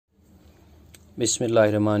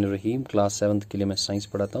बिस्मिल्लाहिर्रहमानिर्रहीम। Class 7th के लिए मैं साइंस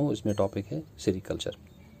पढ़ाता हूँ। इसमें टॉपिक है sericulture.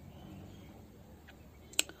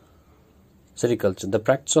 Sericulture. The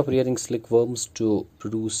practice of rearing silkworms to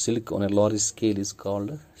produce silk on a large scale is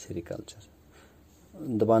called sericulture.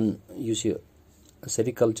 दपान use ये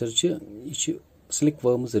sericulture च ये च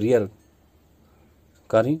silkworms rear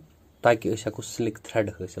करें ताकि अस हेको silk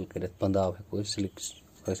thread हासिल करित, बंदाव हेको silk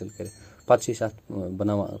हासिल करित। पत्त छ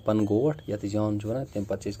बनावान पन गोट यत जान छ वनान, तम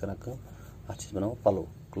पत्त छ करन काम अत छ बनावान पलो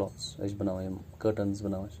क्लॉथ्स, अस बनावान कर्टन्स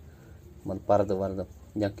बनावान, मतलब पर्द वर्द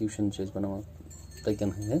या क्यूशन छ बनावान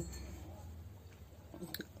तकन है।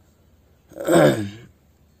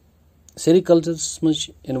 सेरिकल्चर मज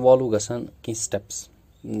इन्वॉल्व गसान कि स्टेप्स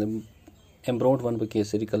अम ब्रोट वन बह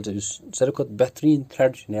सेरिकल्चर सारे खुद बेहतरीन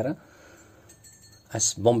थ्रेड नेरान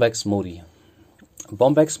अस Bombyx mori.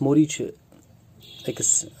 Bombyx mori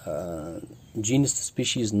अकिस genus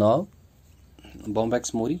species नाव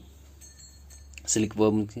बॉम्बैक्स मोरी सिल्क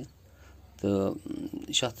वर्म तो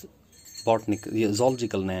बॉटनिक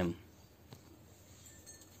जोलॉजिकल नेम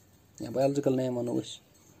या बायोलॉजिकल नेम वनो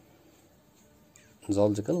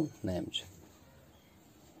zoological name.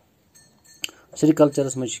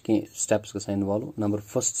 Sericulture में steps गसान involve. Number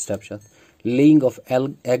first step laying of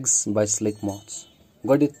eggs by slick moths।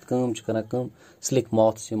 गोडित काम करना काम slick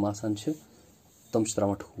moths यम आसान तम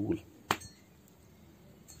त्रावान ठूल,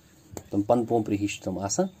 तम पन पोंपरी हिश तम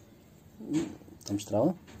आसान तम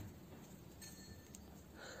त्रावान।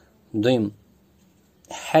 दोयम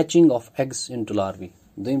hatching of eggs into larvae।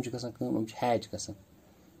 दोयम गसान काम हम hatch गसान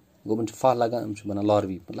गोबन फह लगान बना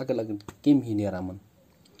लार्वी लग लग कम ही नेरान मन।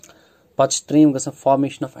 पत त्रीम गसान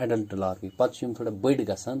फॉर्मेशन ऑफ एडल्ट लार्वी, पत थोड़ा बड़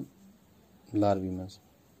गसान लार्वी मज।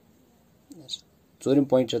 चोरिम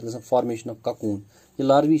पॉइंट गसान फॉर्मेशन ऑफ ककून। ये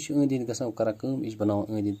लार्वी अंद अंद गसान कर काम यह बनान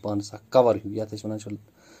अंद अंद पानस कवर हिू ये वन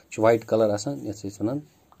वाइट कलर आसान ये वन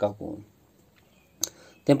ककून।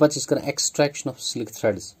 तम पे कर एक्सट्रैक्शन ऑफ सिल्क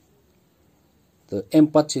थ्रेड्स तो अम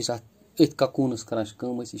पे अथ ककूनस कर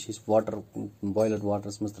वाटर बॉयलड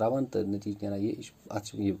वाटरस मज त्रावान तो नतीज ना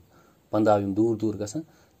ये पंदाव दूर दूर गसान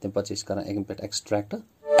तम पे कर अम पे एक्सट्रैक्ट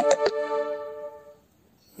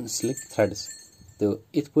सिल्क थ्रेड्स। तो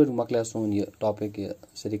इत पे मकल सोन ये topic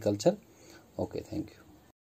sericulture. Okay, thank you.